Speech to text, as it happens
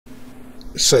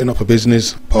Setting up a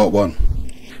business, part 1.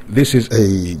 This is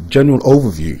a general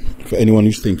overview for anyone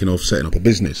who's thinking of setting up a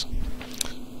business.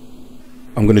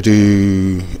 I'm going to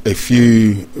do a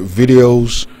few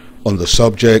videos on the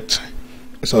subject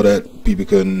so that people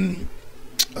can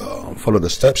follow the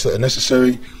steps that are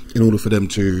necessary in order for them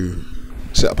to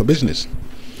set up a business.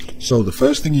 So the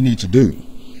first thing you need to do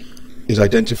is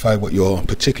identify what your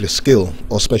particular skill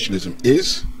or specialism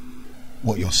is,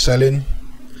 what you're selling,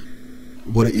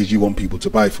 what it is you want people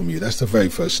to buy from you. That's the very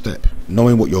first step,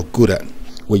 knowing what you're good at,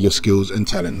 where your skills and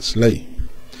talents lay.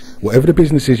 Whatever the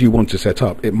business is you want to set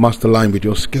up, it must align with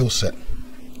your skill set.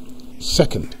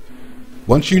 Second,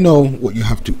 once you know what you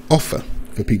have to offer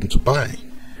for people to buy,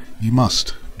 you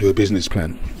must do a business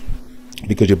plan,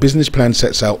 because your business plan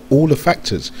sets out all the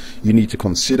factors you need to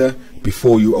consider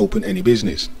before you open any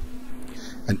business.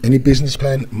 And any business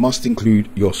plan must include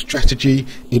your strategy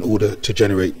in order to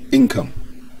generate income.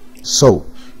 So,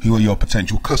 who are your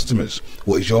potential customers?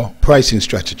 What is your pricing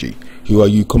strategy? Who are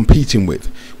you competing with?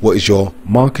 What is your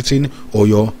marketing or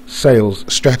your sales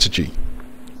strategy?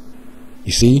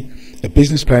 You see, a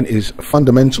business plan is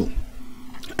fundamental,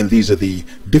 and these are the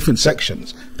different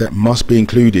sections that must be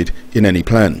included in any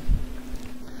plan.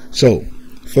 So,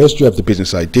 first you have the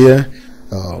business idea.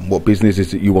 What business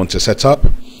is it you want to set up?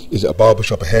 Is it a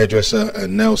barbershop, a hairdresser, a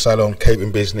nail salon,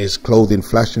 catering business, clothing,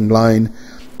 fashion line,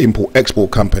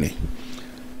 import-export company?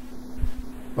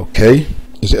 Okay.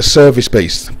 Is it a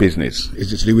service-based business?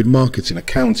 Is it to do with marketing,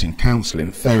 accounting,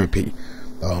 counseling, therapy,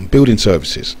 building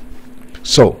services?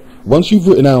 So once you've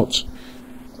written out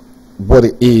what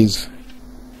it is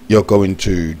you're going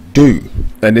to do,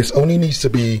 and this only needs to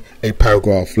be a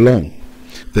paragraph long,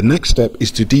 the next step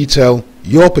is to detail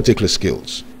your particular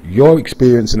skills, your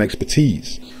experience and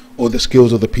expertise, or the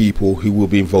skills of the people who will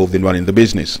be involved in running the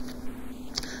business.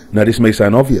 Now, this may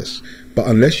sound obvious, but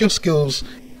unless your skills,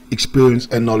 experience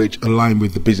and knowledge align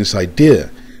with the business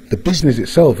idea, the business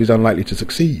itself is unlikely to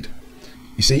succeed.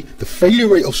 You see, the failure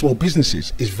rate of small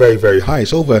businesses is very, very high.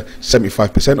 It's over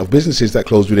 75% of businesses that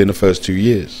close within the first 2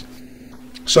 years.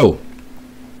 So,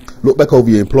 look back over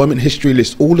your employment history,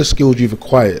 list all the skills you've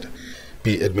acquired,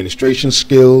 be it administration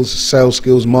skills, sales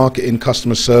skills, marketing,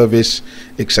 customer service,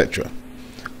 etc.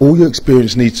 All your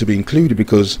experience needs to be included,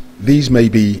 because these may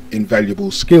be invaluable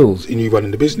skills in you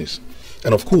running the business.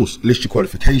 And of course, list your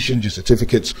qualifications, your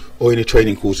certificates, or any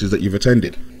training courses that you've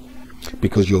attended,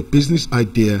 because your business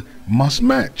idea must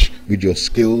match with your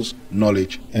skills,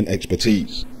 knowledge and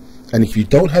expertise. And if you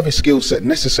don't have a skill set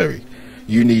necessary,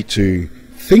 you need to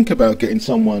think about getting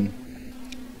someone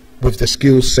with the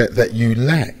skill set that you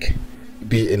lack,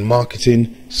 be it in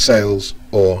marketing, sales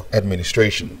or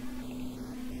administration.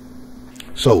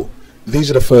 So these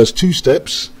are the first 2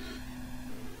 steps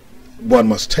one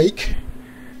must take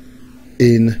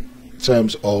in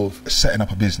terms of setting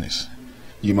up a business.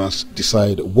 You must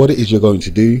decide what it is you're going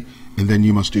to do, and then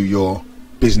you must do your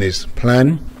business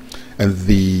plan, and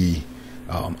the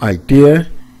idea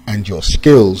and your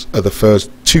skills are the first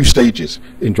 2 stages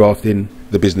in drafting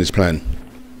the business plan.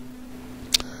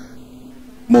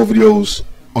 More videos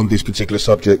on this particular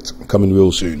subject coming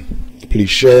real soon. Please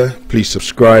share, please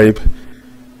subscribe,